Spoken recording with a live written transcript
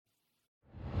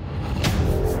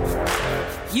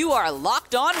You are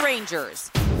Locked On Rangers,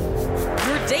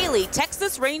 your daily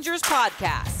Texas Rangers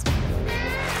podcast.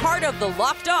 Part of the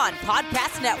Locked On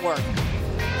Podcast Network,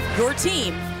 your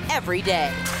team every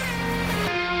day.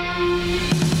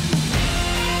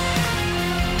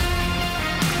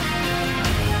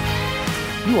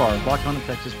 You are Locked On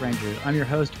Texas Rangers. I'm your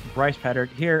host, Bryce Patrick,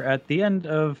 here at the end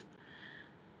of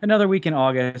another week in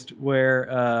August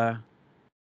where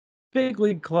big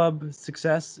league club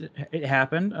success, it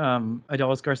happened.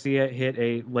 Adolis Garcia hit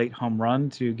a late home run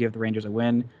to give the Rangers a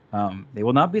win. They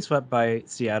will not be swept by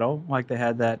Seattle like they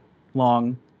had that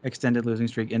long extended losing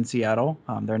streak in Seattle.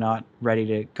 They're not ready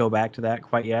to go back to that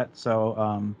quite yet.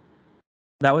 So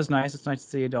that was nice. It's nice to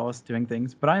see Adolis doing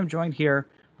things. But I am joined here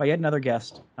by yet another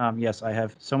guest. Yes, I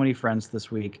have so many friends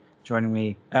this week joining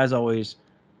me, as always,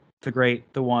 the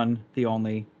great, the one, the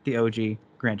only, the OG,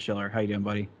 Grant Schiller. How you doing,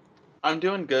 buddy? I'm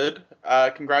doing good.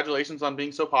 Congratulations on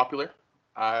being so popular.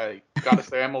 I gotta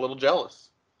say I'm a little jealous.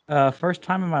 First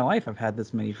time in my life I've had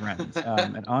this many friends.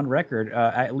 And on record,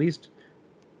 at least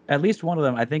one of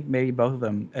them, I think maybe both of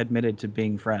them, admitted to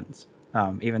being friends.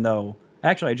 Even though,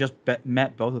 actually, I just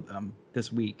met both of them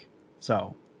this week.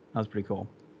 So that was pretty cool.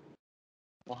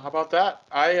 Well, how about that?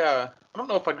 I don't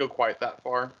know if I'd go quite that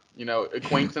far. You know,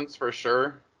 acquaintance for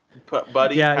sure.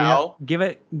 Buddy, pal. Give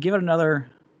it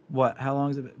another, what? How long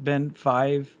has it been?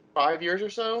 5 years or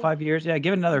so? 5 years? Yeah,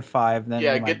 give it another 5. Then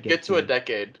yeah, get to a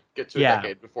decade. Get to a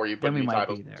decade before you put new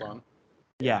titles on.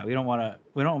 Yeah, you don't want to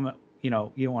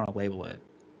label it.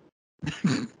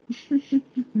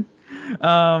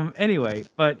 Anyway,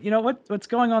 but you know what's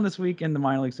going on this week in the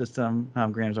minor league system?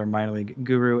 Grant is our minor league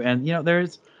guru, and you know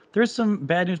there's some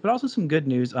bad news, but also some good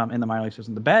news in the minor league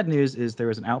system. The bad news is there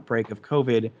was an outbreak of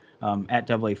COVID at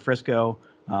AA Frisco.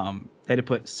 They had to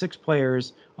put 6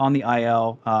 players on the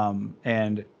IL,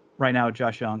 and right now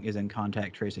Josh Young is in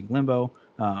contact tracing limbo.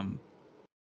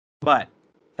 But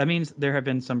that means there have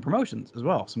been some promotions as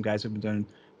well. Some guys have been doing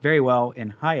very well in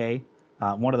High A.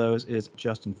 One of those is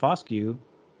Justin Foscue,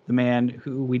 the man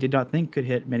who we did not think could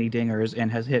hit many dingers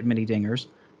and has hit many dingers,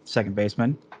 second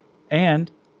baseman,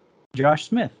 and Josh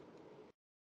Smith,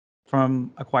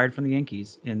 acquired from the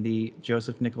Yankees in the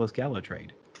Joseph Nicholas Gallo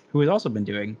trade, who has also been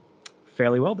doing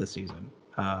fairly well this season.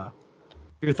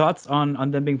 Your thoughts on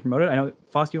them being promoted? I know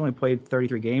Foscue only played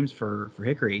 33 games for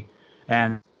Hickory,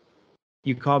 and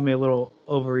you called me a little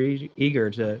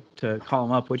eager to call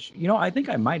him up, which, you know, I think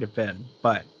I might have been,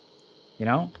 but, you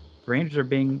know, Rangers are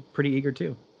being pretty eager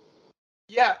too.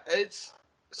 Yeah,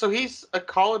 so he's a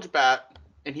college bat,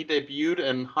 and he debuted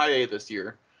in High A this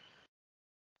year,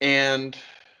 and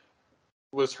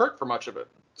was hurt for much of it.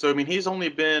 So, I mean, he's only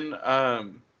been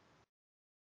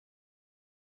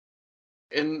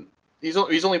he's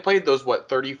only played those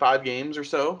 35 games or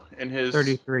so in his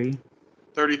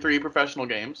 33 professional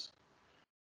games.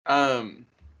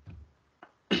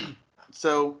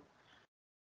 So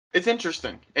it's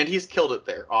interesting, and he's killed it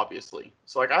there, obviously.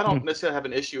 So I don't necessarily have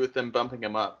an issue with them bumping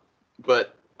him up,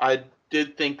 but I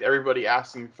did think everybody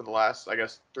asking for the last,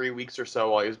 3 weeks or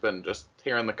so while he's been just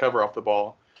tearing the cover off the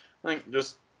ball.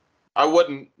 I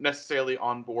wasn't necessarily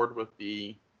on board with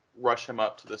the rush him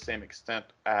up to the same extent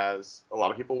as a lot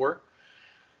of people were.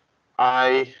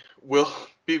 I will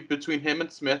be between him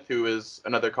and Smith, who is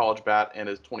another college bat and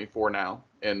is 24 now,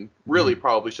 and really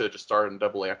probably should have just started in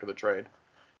AA after the trade.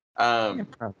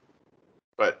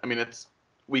 But I mean, it's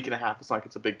a week and a half. It's not like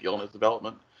it's a big deal in his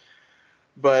development.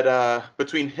 But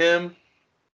between him,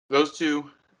 those two,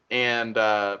 and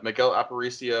Miguel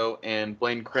Aparicio and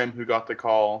Blaine Krim, who got the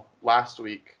call last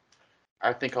week,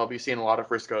 I think I'll be seeing a lot of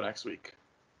Frisco next week.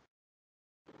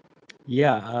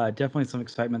 Yeah, definitely some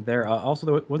excitement there.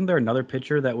 Also, wasn't there another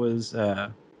pitcher that was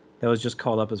just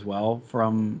called up as well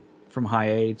from High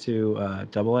A to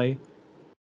AA?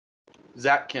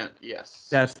 Zach Kent, yes.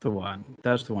 That's the one.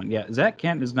 Yeah, Zach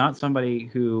Kent is not somebody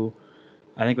who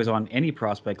I think was on any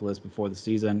prospect list before the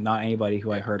season. Not anybody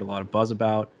who I heard a lot of buzz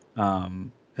about.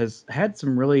 Has had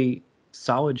some really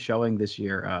solid showing this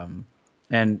year.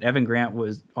 And Evan Grant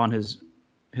was on his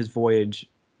voyage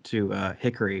to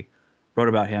Hickory, wrote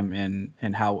about him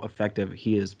and how effective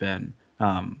he has been.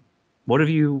 What have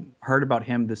you heard about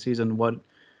him this season? What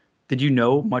did you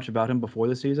know much about him before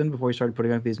the season, before he started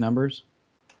putting up these numbers?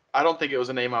 I don't think it was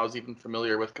a name I was even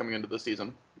familiar with coming into the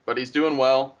season, but he's doing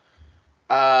well.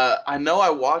 I know I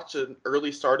watched an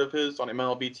early start of his on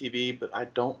MLB TV, but I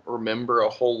don't remember a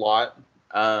whole lot.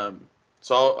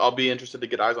 So I'll be interested to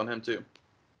get eyes on him too.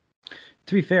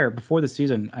 To be fair, before the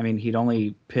season, I mean, he'd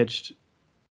only pitched,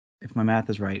 if my math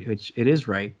is right, which it is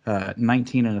right,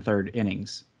 19 1/3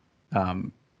 innings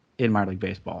in minor league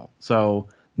baseball. So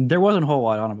there wasn't a whole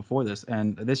lot on him before this,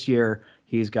 and this year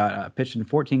he's got pitched in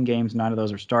 14 games, 9 of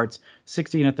those are starts,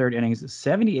 60 and a third innings,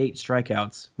 78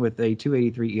 strikeouts with a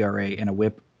 2.83 ERA and a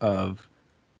WHIP of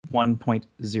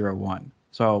 1.01.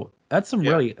 So that's some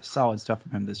really solid stuff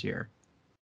from him this year.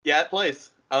 Yeah, it plays.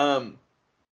 High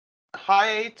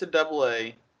A to Double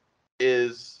A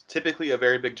is typically a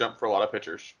very big jump for a lot of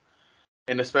pitchers,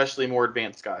 and especially more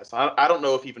advanced guys. I don't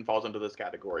know if he even falls into this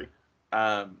category.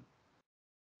 And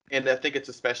I think it's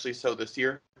especially so this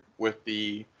year with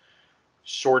the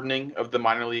shortening of the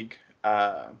minor league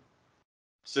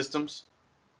systems.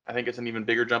 I think it's an even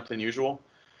bigger jump than usual.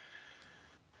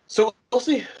 So we'll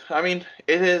see. I mean,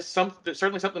 it is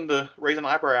certainly something to raise an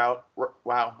eyebrow out.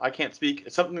 Wow, I can't speak.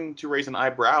 It's something to raise an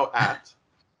eyebrow at.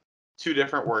 2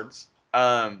 different words.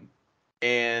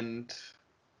 And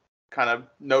kind of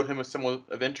note him as someone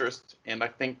of interest. And I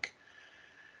think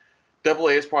Double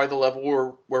A is probably the level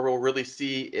where we'll really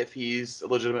see if he's a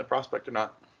legitimate prospect or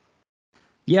not.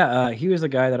 Yeah, he was the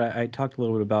guy that I talked a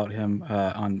little bit about him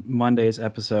on Monday's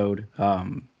episode.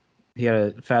 He had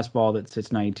a fastball that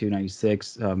sits 92,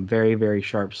 96, very, very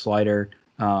sharp slider,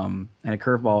 and a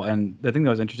curveball. And the thing that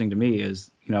was interesting to me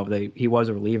is, he was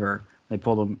a reliever. They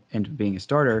pulled him into being a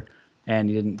starter, and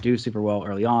he didn't do super well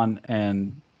early on.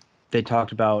 And they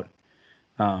talked about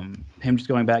him just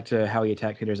going back to how he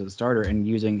attacked hitters as a starter and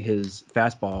using his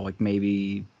fastball, like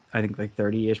maybe, I think, like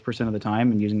 30-ish% of the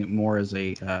time, and using it more as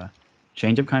a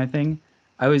changeup kind of thing.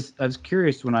 I was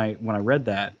curious when I read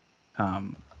that,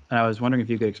 and I was wondering if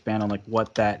you could expand on like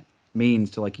what that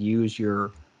means to like use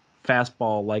your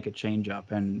fastball like a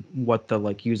changeup, and what the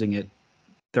like using it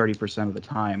 30% of the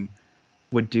time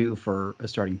would do for a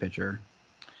starting pitcher.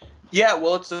 Yeah,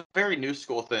 well, it's a very new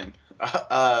school thing,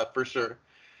 for sure.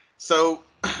 So,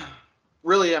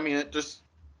 really, I mean, it just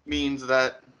means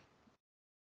that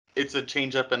it's a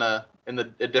changeup in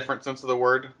a different sense of the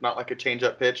word, not like a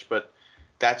changeup pitch, but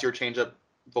that's your changeup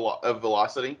of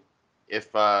velocity if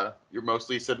you're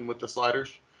mostly sitting with the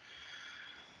sliders.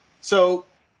 So,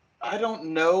 I don't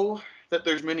know that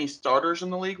there's many starters in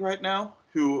the league right now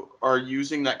who are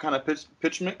using that kind of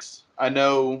pitch mix. I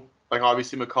know, like,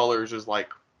 obviously McCullers is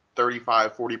like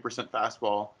 35, 40%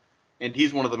 fastball, and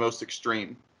he's one of the most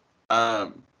extreme.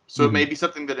 So it may be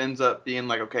something that ends up being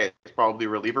like, okay, it's probably a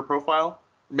reliever profile.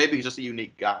 Maybe he's just a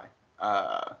unique guy.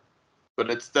 But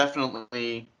it's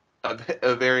definitely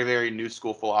a very, very new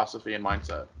school philosophy and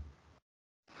mindset.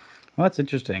 Well, that's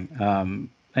interesting. And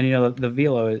the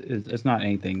velo is not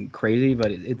anything crazy,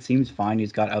 but it seems fine.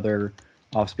 He's got other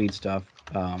off-speed stuff,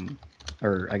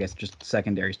 or I guess just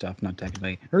secondary stuff, not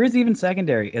technically, or is even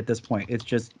secondary at this point. It's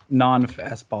just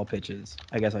non-fastball pitches,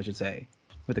 I guess I should say,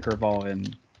 with the curveball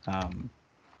and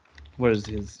what is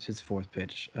his fourth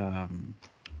pitch? I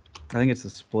think it's a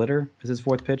splitter. Is his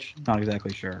fourth pitch? Not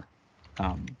exactly sure,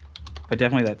 but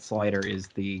definitely that slider is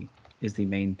the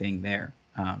main thing there.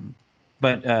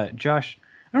 But Josh,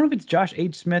 I don't know if it's Josh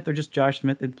H. Smith or just Josh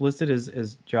Smith. It's listed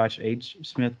as Josh H.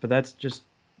 Smith, but that's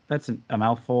a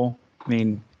mouthful. I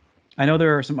mean, I know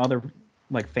there are some other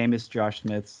like famous Josh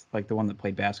Smiths, like the one that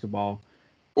played basketball,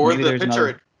 or maybe the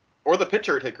pitcher, or the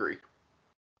pitcher at Hickory.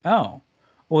 Oh,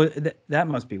 well, that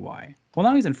must be why. Well,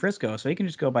 now he's in Frisco, so he can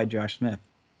just go by Josh Smith.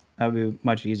 That would be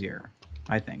much easier,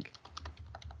 I think.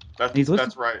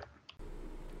 That's right.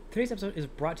 Today's episode is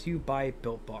brought to you by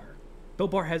Built Bar.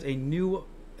 Built Bar has a new,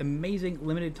 amazing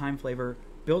limited time flavor,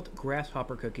 Built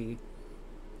Grasshopper Cookie,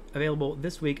 available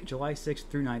this week, July 6th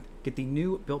through 9th. Get the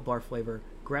new Built Bar flavor,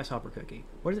 Grasshopper Cookie.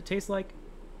 What does it taste like?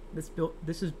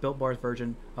 This is Built Bar's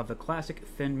version of the classic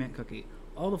Thin Mint Cookie.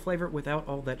 All the flavor without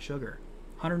all that sugar.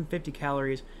 150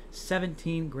 calories,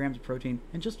 17 grams of protein,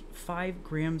 and just 5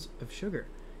 grams of sugar.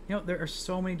 There are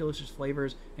so many delicious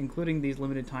flavors, including these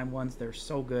limited time ones. They're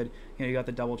so good. You got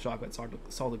the double chocolate,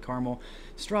 salted caramel,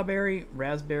 strawberry,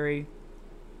 raspberry,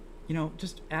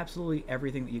 just absolutely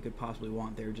everything that you could possibly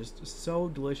want. They're just so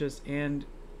delicious and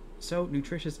so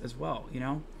nutritious as well,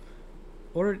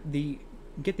 Order today,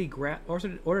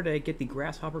 get the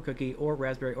grasshopper cookie or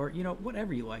raspberry or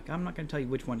whatever you like. I'm not going to tell you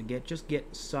which one to get. Just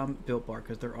get some Built Bar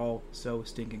because they're all so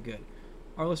stinking good.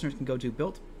 Our listeners can go to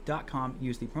built.com,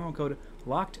 use the promo code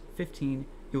LOCKED15.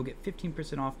 You'll get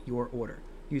 15% off your order.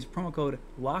 Use promo code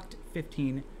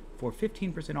LOCKED15 for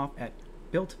 15% off at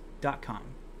built.com.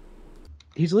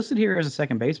 He's listed here as a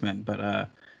second baseman, but I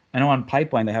know on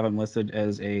Pipeline they have him listed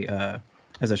as a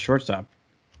shortstop,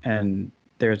 and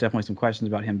there's definitely some questions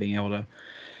about him being able to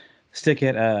stick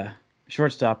at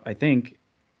shortstop, I think.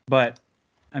 But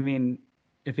I mean,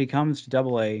 if he comes to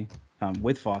Double-A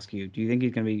with Foscue, do you think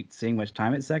he's going to be seeing much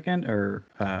time at second, or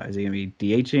is he going to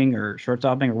be DHing or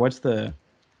shortstopping, or what do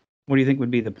you think would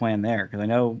be the plan there? Because I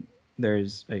know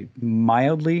there's a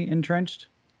mildly entrenched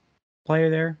player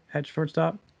there at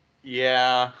shortstop.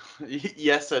 Yeah,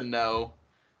 yes and no.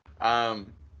 So I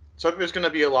think there's going to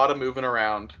be a lot of moving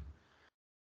around.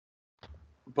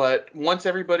 But once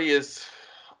everybody is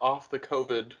off the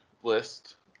COVID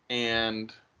list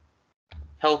and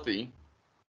healthy,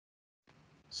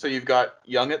 so you've got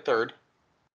Young at third.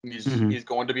 He's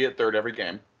going to be at third every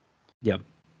game. Yep.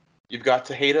 You've got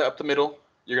Tejeda up the middle.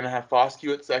 You're going to have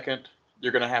Foscue at second.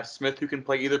 You're going to have Smith, who can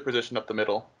play either position up the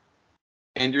middle.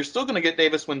 And you're still going to get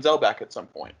Davis Wenzel back at some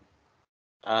point.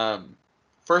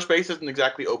 First base isn't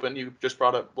exactly open. You just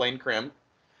brought up Blaine Krim.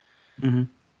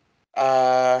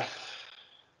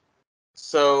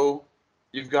 So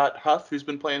you've got Huff, who's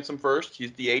been playing some first.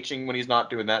 He's DHing when he's not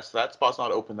doing that, so that spot's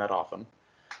not open that often.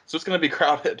 So it's going to be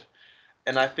crowded.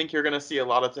 And I think you're going to see a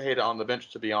lot of Tejeda on the bench,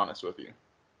 to be honest with you.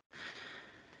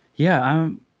 Yeah,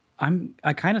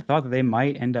 I kind of thought that they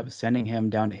might end up sending him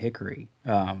down to Hickory.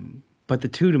 But the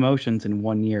 2 demotions in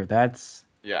 1 year,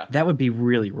 that would be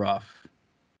really rough.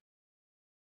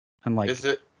 And like, is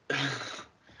it?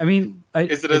 I mean,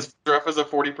 is it as rough as a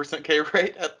 40% K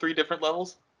rate at 3 different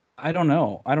levels? I don't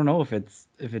know. I don't know if it's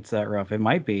that rough. It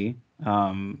might be. It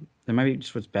might be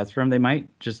just what's best for him. They might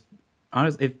just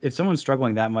honestly, if someone's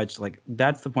struggling that much, like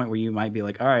that's the point where you might be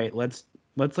like, all right, let's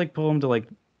like pull him to like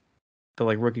the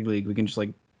like rookie league. We can just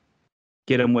like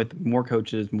get him with more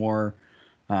coaches, more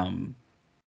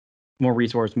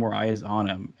resource, more eyes on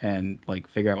him, and like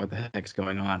figure out what the heck's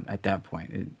going on at that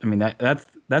point. I mean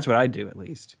that's what I do at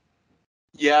least.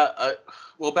 Yeah.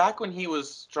 Well, back when he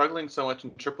was struggling so much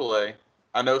in AAA,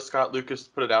 I know Scott Lucas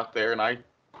put it out there, and I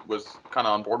was kind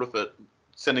of on board with it,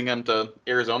 sending him to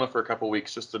Arizona for a couple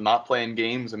weeks just to not play in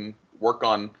games and work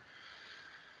on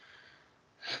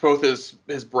both his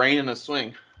brain and his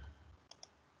swing.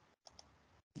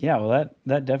 Yeah, well,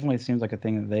 that definitely seems like a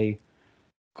thing that they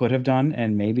could have done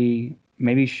and maybe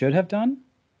should have done.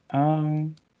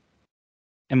 Am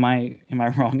I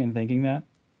wrong in thinking that?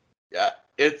 Yeah,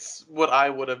 it's what I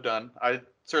would have done. I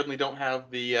certainly don't have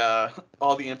the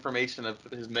all the information of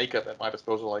his makeup at my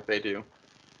disposal like they do,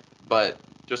 but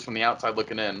just from the outside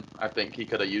looking in, I think he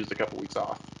could have used a couple weeks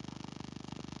off.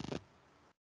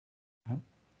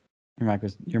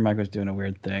 Your mic was doing a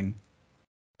weird thing.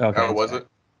 Okay. Oh, was it?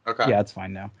 Okay. Yeah, it's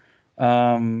fine now.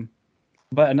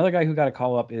 But another guy who got a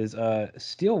call up is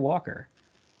Steele Walker,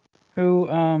 who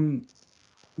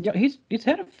yeah, he's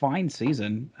had a fine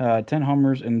season. 10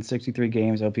 homers in 63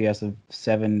 games, OPS of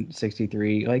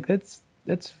 763. Like that's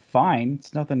fine.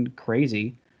 It's nothing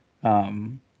crazy.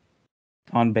 On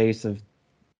base of,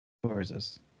 where is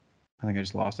this? I think I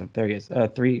just lost him. There he is.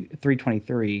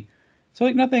 323. So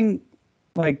like nothing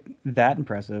like that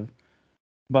impressive.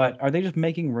 But are they just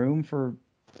making room for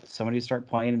somebody to start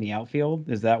playing in the outfield?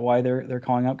 Is that why they're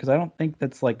calling up? Because I don't think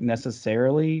that's like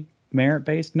necessarily merit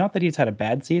based. Not that he's had a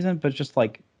bad season, but just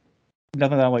like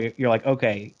nothing that like you're like,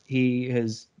 okay, he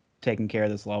has taken care of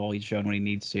this level. He's shown what he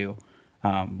needs to.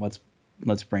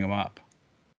 Let's bring him up.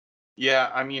 Yeah,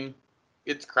 I mean,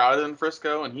 it's crowded in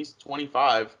Frisco, and he's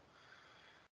 25.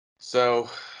 So,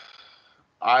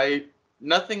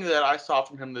 nothing that I saw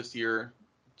from him this year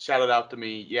shouted out to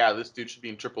me, yeah, this dude should be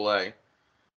in AAA.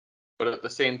 But at the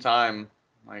same time,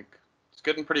 like, it's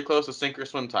getting pretty close to sink or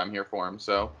swim time here for him.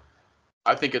 So,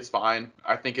 I think it's fine.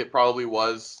 I think it probably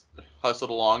was hustled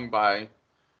along by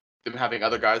them having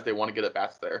other guys they want to get at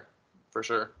bats there, for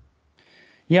sure.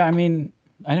 Yeah, I mean,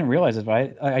 I didn't realize it,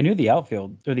 but I knew the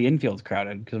outfield or the infield's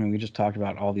crowded because I mean we just talked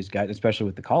about all these guys, especially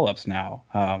with the call-ups now.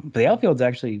 But the outfield's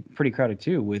actually pretty crowded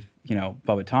too, with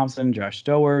Bubba Thompson, Josh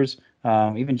Stowers,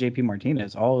 even JP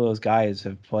Martinez. All of those guys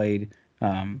have played.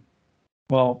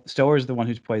 Well, Stowers is the one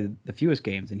who's played the fewest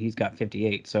games, and he's got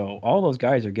 58. So all those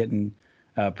guys are getting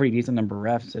a pretty decent number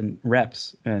of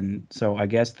reps, and so I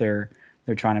guess they're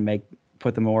trying to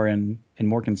put them more in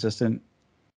more consistent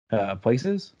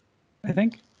places, I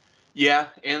think. Yeah,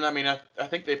 and I mean, I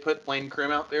think they put Blaine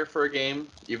Krim out there for a game,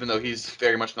 even though he's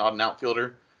very much not an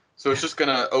outfielder. So it's just going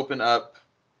to open up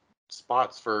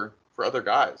spots for other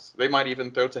guys. They might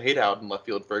even throw Tejeda out in left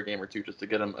field for a game or two just to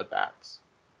get him at bats.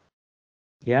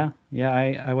 Yeah,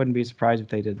 I wouldn't be surprised if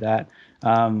they did that.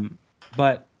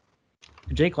 But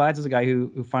Jake Latz is a guy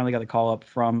who finally got the call up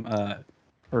from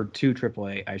or to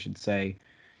AAA, I should say,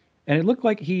 and it looked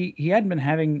like he hadn't been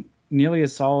having nearly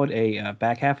as solid a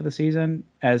back half of the season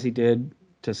as he did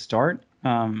to start.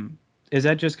 Is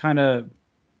that just kind of,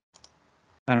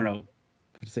 I don't know,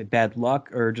 say bad luck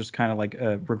or just kind of like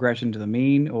a regression to the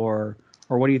mean, or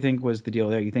what do you think was the deal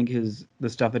there? You think the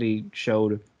stuff that he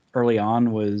showed early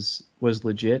on was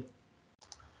legit?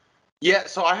 Yeah,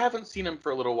 so I haven't seen him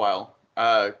for a little while.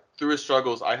 through his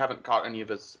struggles, I haven't caught any of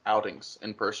his outings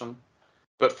in person.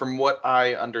 But from what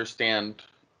I understand,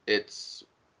 it's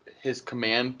his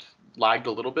command lagged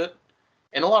a little bit.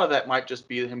 And a lot of that might just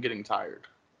be him getting tired.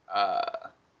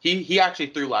 He actually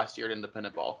threw last year at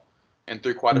independent ball and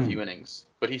threw quite a few innings.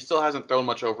 But he still hasn't thrown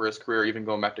much over his career, even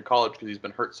going back to college, because he's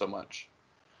been hurt so much.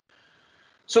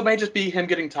 So it may just be him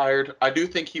getting tired. I do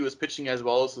think he was pitching as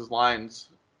well as his lines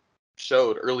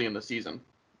showed early in the season.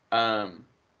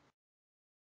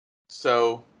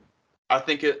 So I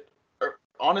think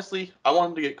honestly, I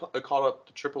want him to get called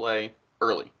up to AAA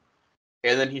early.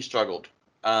 And then he struggled.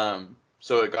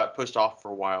 So it got pushed off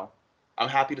for a while. I'm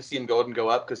happy to see him go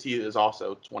up because he is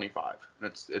also 25.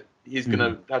 And he's going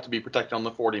to have to be protected on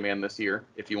the 40-man this year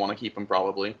if you want to keep him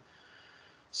probably.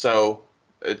 So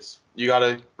you got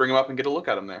to bring him up and get a look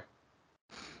at him there.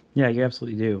 Yeah, you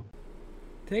absolutely do.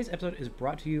 Today's episode is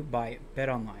brought to you by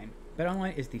BetOnline.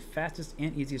 BetOnline is the fastest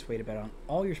and easiest way to bet on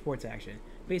all your sports action.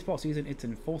 Baseball season, it's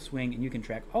in full swing, and you can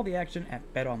track all the action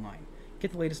at BetOnline.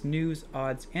 Get the latest news,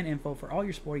 odds, and info for all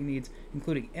your sporting needs,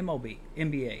 including MLB,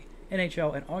 NBA,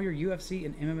 NHL, and all your UFC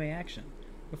and MMA action.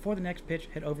 Before the next pitch,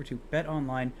 head over to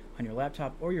BetOnline on your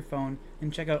laptop or your phone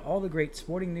and check out all the great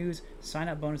sporting news,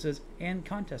 sign-up bonuses, and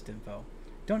contest info.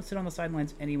 Don't sit on the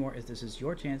sidelines anymore, as this is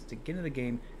your chance to get into the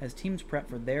game as teams prep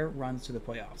for their runs to the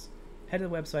playoffs. Head to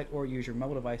the website or use your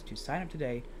mobile device to sign up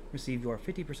today. Receive your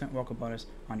 50% welcome bonus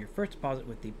on your first deposit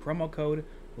with the promo code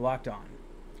LOCKEDON.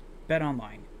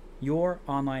 BetOnline, your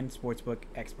online sportsbook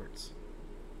experts.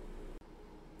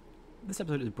 This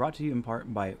episode is brought to you in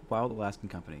part by Wild Alaskan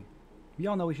Company. We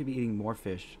all know we should be eating more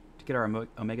fish to get our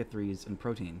omega-3s and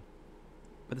protein.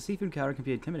 But the seafood counter can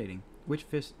be intimidating. Which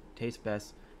fish tastes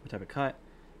best? What type of cut?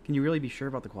 Can you really be sure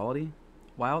about the quality?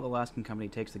 Wild Alaskan Company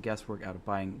takes the guesswork out of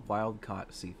buying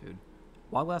wild-caught seafood.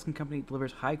 Wild Alaskan Company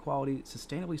delivers high-quality,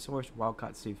 sustainably sourced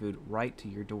wild-caught seafood right to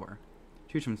your door.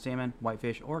 Choose from salmon,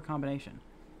 whitefish, or a combination.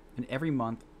 And every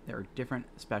month, there are different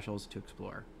specials to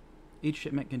explore. Each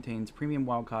shipment contains premium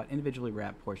wild-caught, individually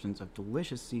wrapped portions of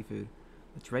delicious seafood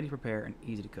that's ready to prepare and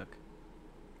easy to cook.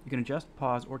 You can adjust,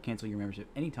 pause, or cancel your membership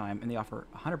anytime, and they offer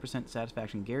 100%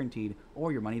 satisfaction guaranteed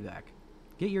or your money back.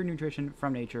 Get your nutrition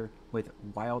from nature with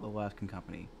Wild Alaskan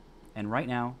Company. And right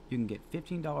now, you can get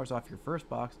 $15 off your first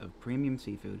box of premium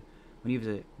seafood when you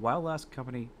visit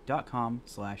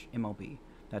wildalaskancompany.com/MLB.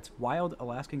 That's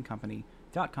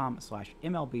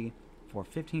wildalaskancompany.com/MLB for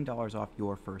 $15 off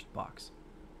your first box.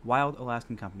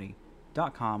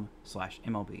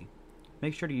 wildalaskancompany.com/MLB.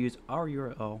 Make sure to use our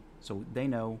URL so they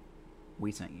know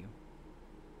we sent you.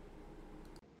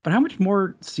 But how much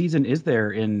more season is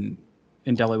there in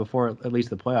Delhi before at least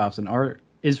the playoffs? And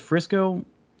is Frisco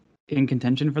in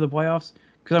contention for the playoffs?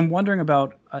 Because I'm wondering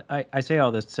about. I say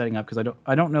all this setting up because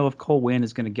I don't know if Cole Winn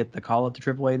is going to get the call up to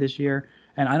AAA this year,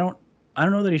 and I don't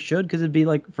know that he should, because it'd be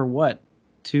like for what,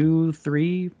 2,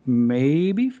 3,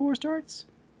 maybe 4 starts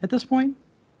at this point.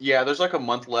 Yeah, there's like a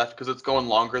month left because it's going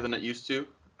longer than it used to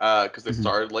because they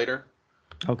started later.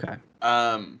 Okay.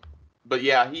 But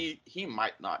yeah, he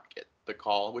might not get the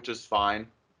call, which is fine.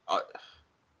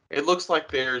 It looks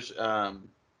like there's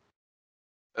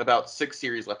about 6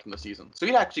 series left in the season, so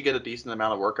he'd actually get a decent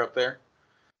amount of work up there.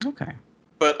 Okay.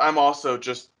 But I'm also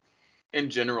just, in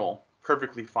general,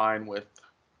 perfectly fine with,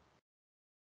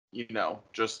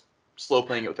 just slow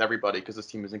playing it with everybody because this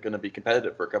team isn't going to be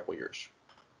competitive for a couple of years.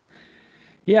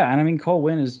 Yeah, and I mean Cole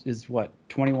Winn is what,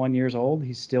 21 years old.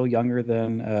 He's still younger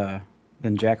than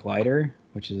Jack Leiter,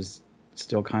 which is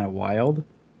still kind of wild.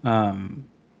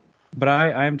 But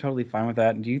I am totally fine with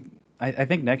that. And I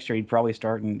think next year he'd probably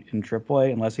start in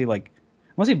AAA unless he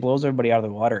blows everybody out of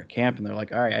the water at camp and they're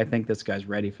like, all right, I think this guy's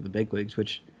ready for the big leagues,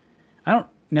 which I don't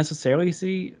necessarily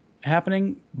see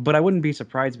happening, but I wouldn't be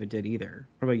surprised if it did either.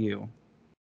 What about you?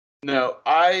 No,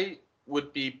 I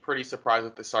would be pretty surprised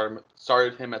if they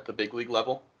started him at the big league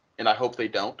level, and I hope they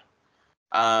don't.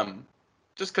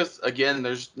 Just because, again,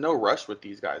 there's no rush with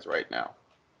these guys right now.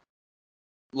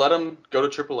 Let them go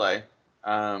to AAA.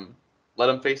 Let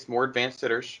him face more advanced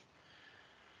hitters.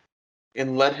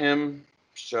 And let him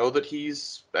show that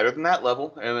he's better than that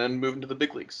level, and then move into the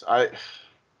big leagues.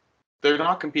 They're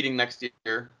not competing next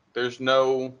year. There's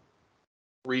no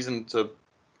reason to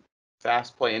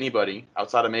fast play anybody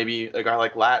outside of maybe a guy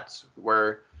like Latz,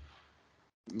 where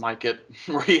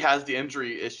he has the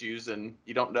injury issues, and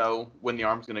you don't know when the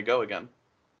arm's going to go again.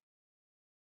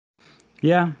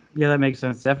 Yeah, that makes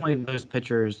sense. Definitely those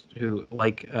pitchers who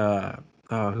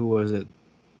who was it?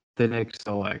 The Nick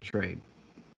Solak trade.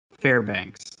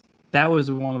 Fairbanks. That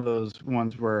was one of those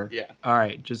ones where, all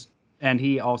right, and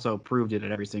he also proved it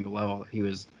at every single level. He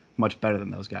was much better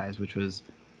than those guys, which was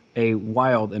a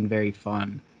wild and very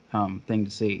fun thing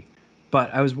to see.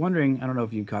 But I was wondering, I don't know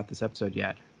if you caught this episode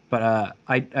yet, but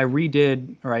I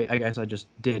redid, or I guess I just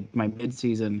did my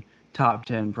mid-season top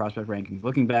 10 prospect rankings.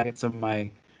 Looking back at some of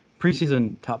my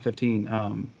preseason top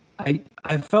 15,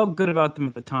 I felt good about them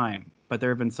at the time, but there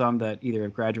have been some that either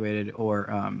have graduated or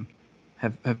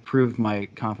have proved my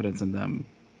confidence in them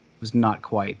was not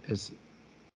quite as,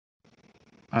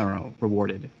 I don't know,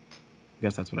 rewarded. I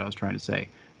guess that's what I was trying to say.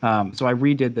 So I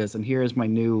redid this, and here is my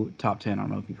new top 10. I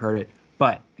don't know if you've heard it,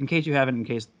 but in case you haven't, in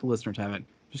case the listeners haven't,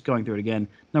 just going through it again.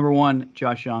 Number 1,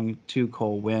 Josh Young. 2,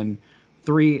 Cole Winn.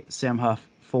 3, Sam Huff.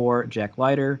 4, Jack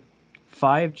Leiter.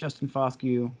 5, Justin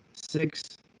Foscue.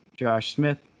 6, Josh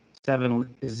Smith.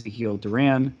 7, Ezekiel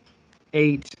Duran.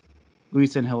 8,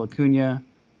 Luis Angel Acuna.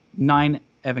 9,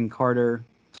 Evan Carter.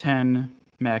 10,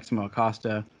 Maximo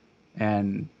Acosta.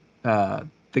 And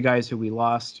the guys who we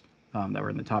lost that were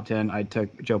in the top 10, I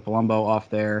took Joe Palumbo off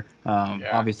there.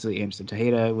 Obviously, Anderson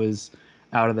Tejeda was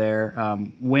out of there.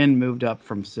 Wynn moved up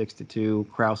from 6 to 2.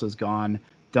 Krause is gone.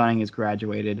 Dunning has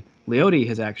graduated. Leote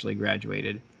has actually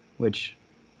graduated, which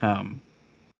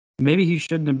maybe he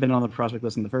shouldn't have been on the prospect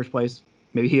list in the first place.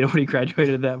 Maybe he had already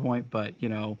graduated at that point, but,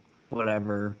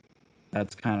 whatever.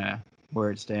 That's kind of where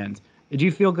it stands. Did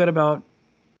you feel good about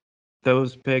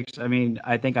those picks? I mean,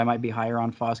 I think I might be higher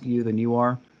on Foscue than you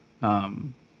are.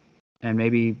 And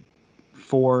maybe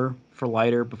 4 for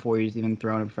Leiter before he's even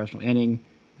thrown a professional inning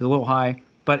is a little high.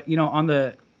 But, on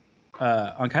the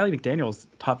on Kylie McDaniel's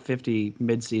top 50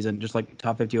 midseason, just like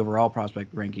top 50 overall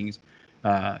prospect rankings,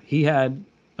 he had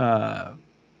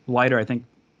Leiter, I think,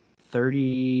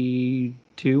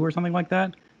 32 or something like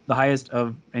that, the highest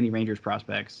of any Rangers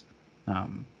prospects,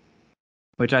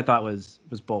 which I thought was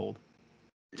bold,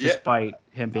 despite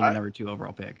him being the number 2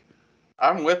 overall pick.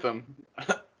 I'm with him.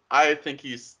 I think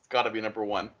he's got to be number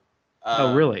 1.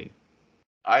 Oh, really?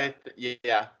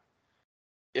 Yeah.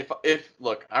 If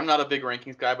look, I'm not a big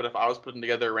rankings guy, but if I was putting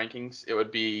together rankings, it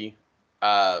would be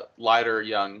Leiter,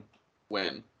 Young,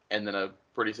 Wynn, and then a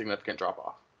pretty significant drop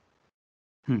off.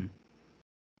 I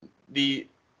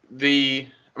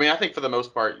mean, I think for the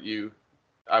most part,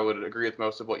 I would agree with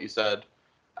most of what you said.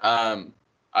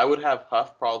 I would have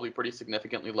Huff probably pretty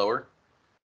significantly lower.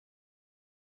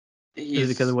 Is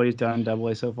it because of what he's done in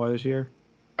Double-A so far this year?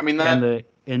 I mean, and the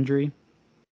injury?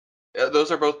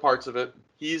 Those are both parts of it.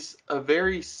 He's a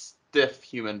very stiff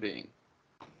human being.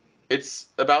 It's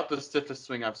about the stiffest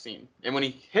swing I've seen. And when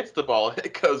he hits the ball,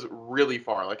 it goes really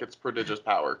far, like it's prodigious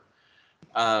power.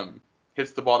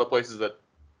 Hits the ball to places that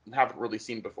haven't really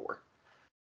seen before.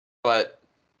 But,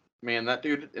 man, that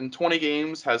dude in 20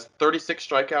 games has 36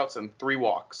 strikeouts and 3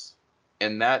 walks.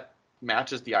 And that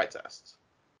matches the eye test.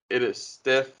 It is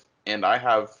stiff, and I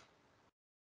have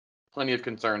plenty of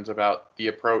concerns about the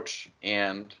approach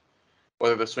and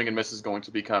whether the swing and miss is going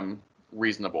to become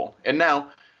reasonable. And now,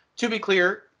 to be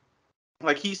clear,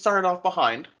 like, he started off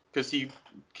behind because he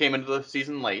came into the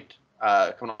season late,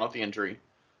 coming off the injury.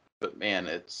 But, man,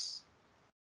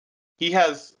 he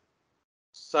has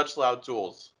such loud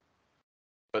tools,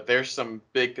 but there's some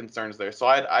big concerns there. So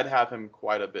I'd have him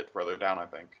quite a bit further down, I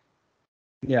think.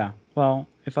 Yeah, well,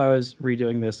 if I was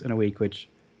redoing this in a week, which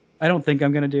I don't think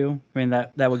I'm going to do, I mean,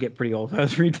 that would get pretty old if I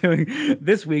was redoing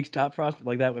this week's top prospect.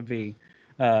 Like, that would be,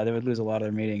 they would lose a lot of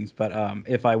their meetings. But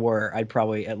if I were, I'd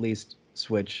probably at least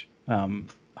switch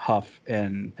Huff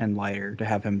and Leiter to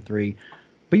have him 3.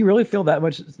 But you really feel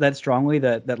that strongly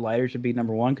that Leiter should be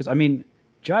number 1? Because, I mean,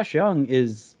 Josh Young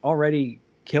is already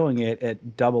killing it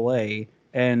at Double-A,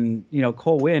 and,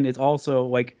 Cole Winn is also,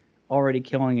 like, already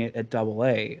killing it at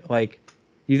Double-A. Like,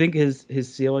 you think his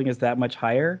ceiling is that much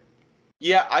higher?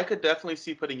 Yeah, I could definitely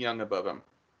see putting Young above him.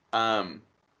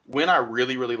 Winn I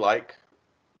really, really like,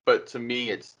 but to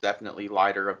me it's definitely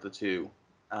Leiter of the 2.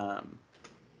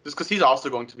 Just because he's also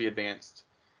going to be advanced,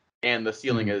 and the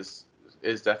ceiling is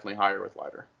definitely higher with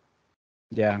Leiter.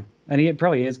 Yeah, and he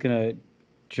probably is going to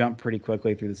jump pretty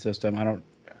quickly through the system. I don't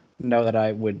know that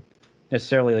I would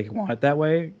necessarily want it that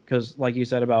way, because like you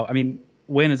said about, I mean,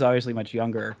 Winn is obviously much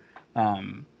younger,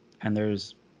 and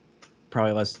there's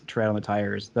probably less tread on the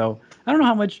tires, though. I don't know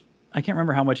how much, I can't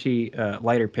remember how much he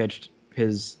Leiter pitched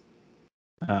his,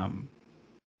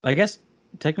 I guess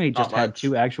technically just had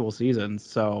 2 actual seasons,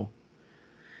 so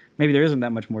maybe there isn't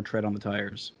that much more tread on the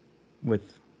tires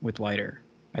with Leiter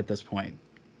at this point.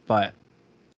 But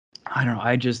I don't know,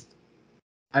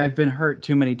 I've been hurt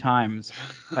too many times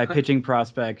by pitching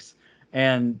prospects,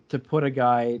 and to put a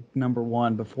guy number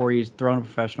 1 before he's thrown a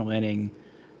professional inning,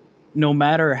 no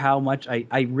matter how much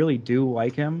I really do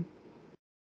like him,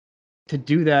 to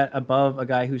do that above a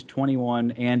guy who's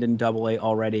 21 and in Double-A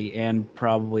already and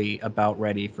probably about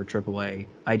ready for Triple-A,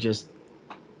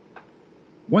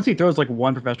 Once he throws like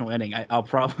one professional inning, I'll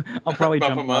probably Bump jump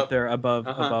him him up up. there above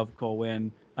Uh-huh. Cole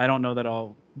Winn. I don't know that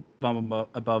I'll bump him up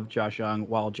above Josh Young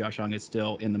while Josh Young is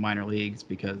still in the minor leagues,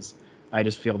 because I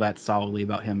just feel that solidly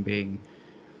about him being.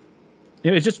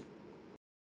 It's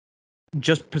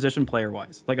just position player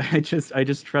wise. Like I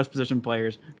just trust position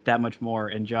players that much more,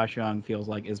 and Josh Young feels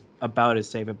like is about as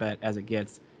safe a bet as it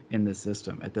gets in this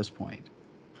system at this point.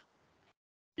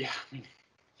 Yeah, I mean,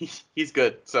 he's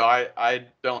good. So I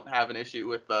don't have an issue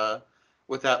with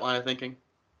that line of thinking.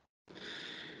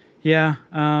 Yeah,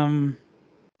 I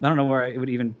don't know where I would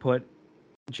even put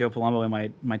Joe Palumbo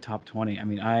in my top 20. I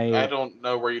mean, I don't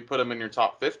know where you'd put him in your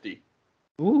top 50.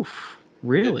 oof,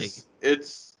 really?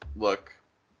 It's look,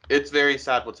 it's very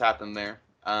sad what's happened there.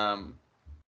 The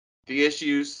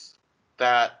issues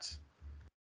that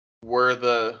were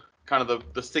the kind of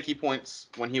the sticky points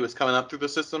when he was coming up through the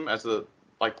system as a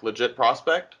like legit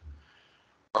prospect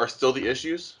are still the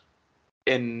issues,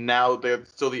 and now they're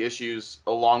still the issues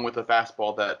along with a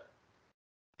fastball that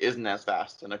isn't as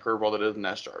fast and a curveball that isn't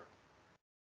as sharp.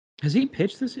 Has he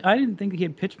pitched this? I didn't think he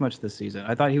had pitched much this season.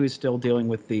 I thought he was still dealing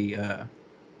with the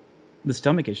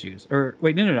stomach issues. Or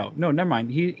wait, no, never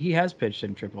mind. He has pitched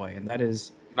in AAA, and that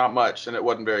is Not much, and it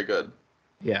wasn't very good.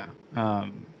 yeah.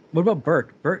 What about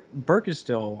Burke? Burke is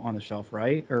still on the shelf,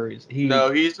 right? Or is he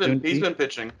No, he's soon been to he's be? been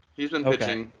pitching. He's been Okay.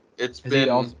 pitching. It's Is he been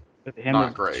also him not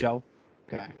as great. shelf?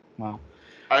 Okay. Well,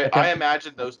 I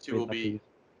imagine those two will lefties. be.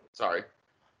 Sorry.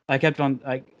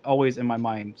 I always in my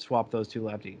mind swap those two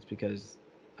lefties because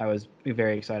I was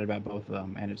very excited about both of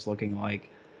them, and it's looking like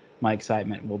my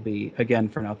excitement will be again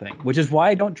for nothing, which is why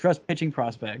I don't trust pitching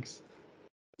prospects.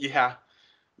 Yeah,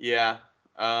 yeah.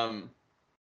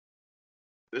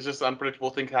 It's just unpredictable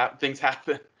things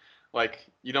happen. Like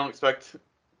you don't expect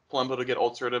Palumbo to get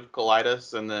ulcerative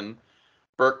colitis, and then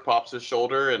Burke pops his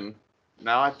shoulder, and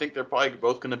now I think they're probably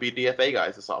both going to be DFA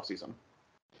guys this offseason.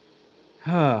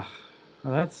 Well,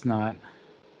 that's not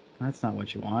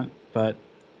what you want, but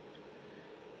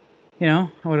I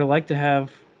would have liked to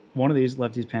have one of these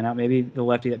lefties pan out. Maybe the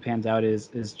lefty that pans out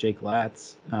is Jake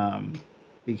Latz,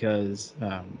 because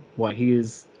what he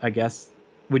is, I guess.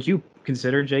 Would you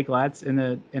consider Jake Latz in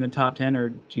the top 10, or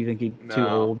do you think he's too No,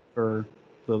 old for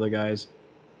the other guys?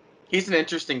 he's an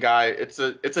interesting guy. It's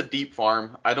a deep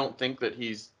farm. I don't think that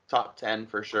he's top 10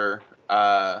 for sure.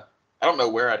 I don't know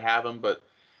where I'd have him, but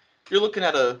you're looking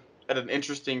at an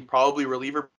interesting probably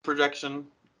reliever projection.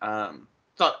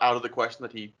 It's not out of the question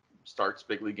that he starts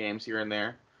big league games here and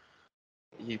there.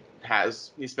 He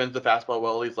spins the fastball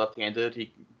well. He's left-handed.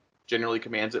 He generally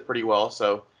commands it pretty well.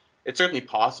 So it's certainly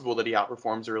possible that he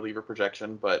outperforms a reliever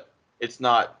projection, but it's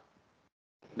not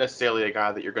necessarily a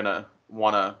guy that you're gonna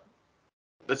want to.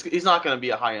 He's not going to be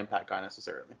a high impact guy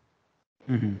necessarily.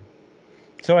 Mm-hmm.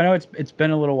 So I know it's been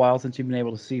a little while since you've been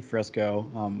able to see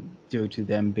Frisco, due to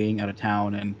them being out of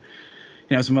town and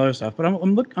some other stuff. But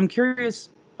I'm curious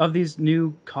of these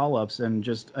new call ups and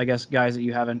just I guess guys that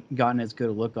you haven't gotten as good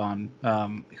a look on.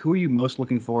 Who are you most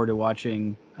looking forward to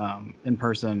watching in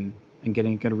person and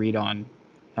getting a good read on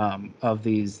of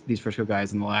these Frisco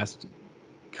guys in the last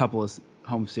couple of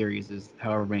home series, is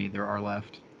however many there are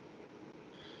left?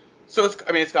 So it's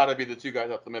got to be the two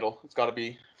guys up the middle. It's got to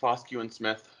be Foscue and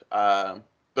Smith.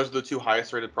 Those are the two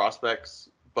highest rated prospects.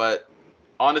 But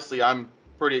honestly, I'm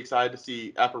pretty excited to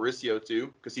see Aparicio too,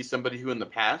 because he's somebody who in the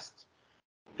past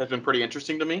has been pretty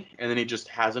interesting to me, and then he just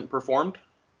hasn't performed.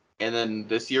 And then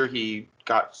this year he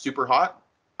got super hot,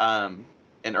 and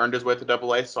earned his way to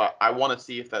AA. So I want to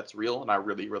see if that's real, and I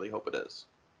really, really hope it is.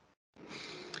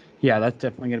 Yeah, that's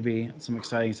definitely going to be some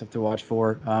exciting stuff to watch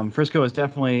for. Frisco is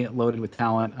definitely loaded with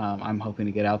talent. I'm hoping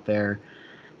to get out there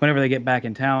whenever they get back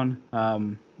in town,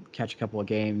 catch a couple of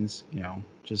games,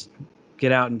 just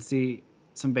get out and see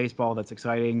some baseball that's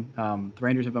exciting. The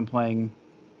Rangers have been playing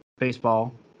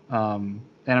baseball, and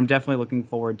I'm definitely looking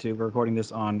forward to. We're recording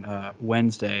this on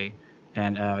Wednesday,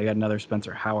 and we got another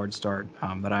Spencer Howard start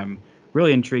that I'm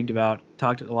really intrigued about.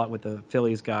 Talked a lot with the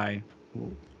Phillies guy.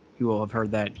 You will have heard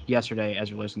that yesterday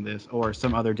as you're listening to this, or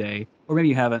some other day, or maybe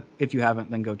you haven't. If you haven't,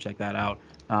 then go check that out.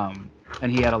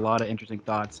 And he had a lot of interesting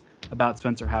thoughts about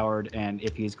Spencer Howard and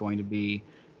if he's going to be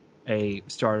a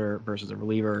starter versus a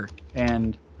reliever,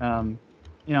 and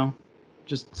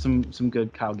just some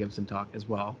good Kyle Gibson talk as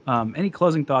well. Any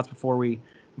closing thoughts before we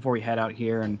head out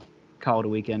here and call it a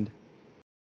weekend?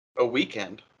 A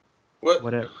weekend? What?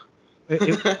 Whatever.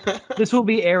 This will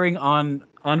be airing on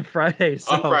Friday.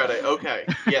 So On Friday, okay.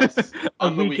 Yes. a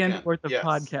On the weekend worth of yes.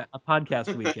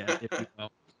 podcast weekend, if you will.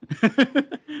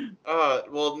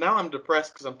 Well, now I'm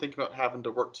depressed because I'm thinking about having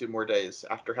to work 2 more days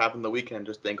after having the weekend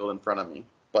just dangled in front of me.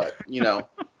 But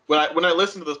when I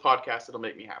listen to this podcast, it'll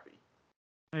make me happy.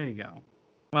 There you go.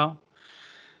 Well,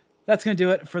 that's going to do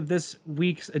it for this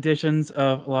week's editions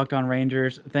of Locked On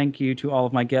Rangers. Thank you to all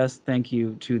of my guests. Thank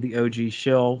you to the OG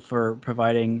Shill for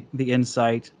providing the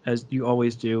insight, as you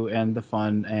always do, and the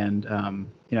fun, and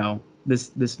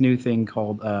this new thing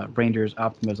called Rangers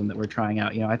Optimism that we're trying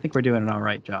out. I think we're doing an all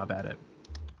right job at it.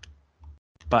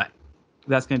 But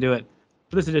that's going to do it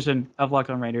for this edition of Locked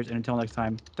On Rangers. And until next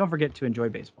time, don't forget to enjoy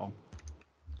baseball.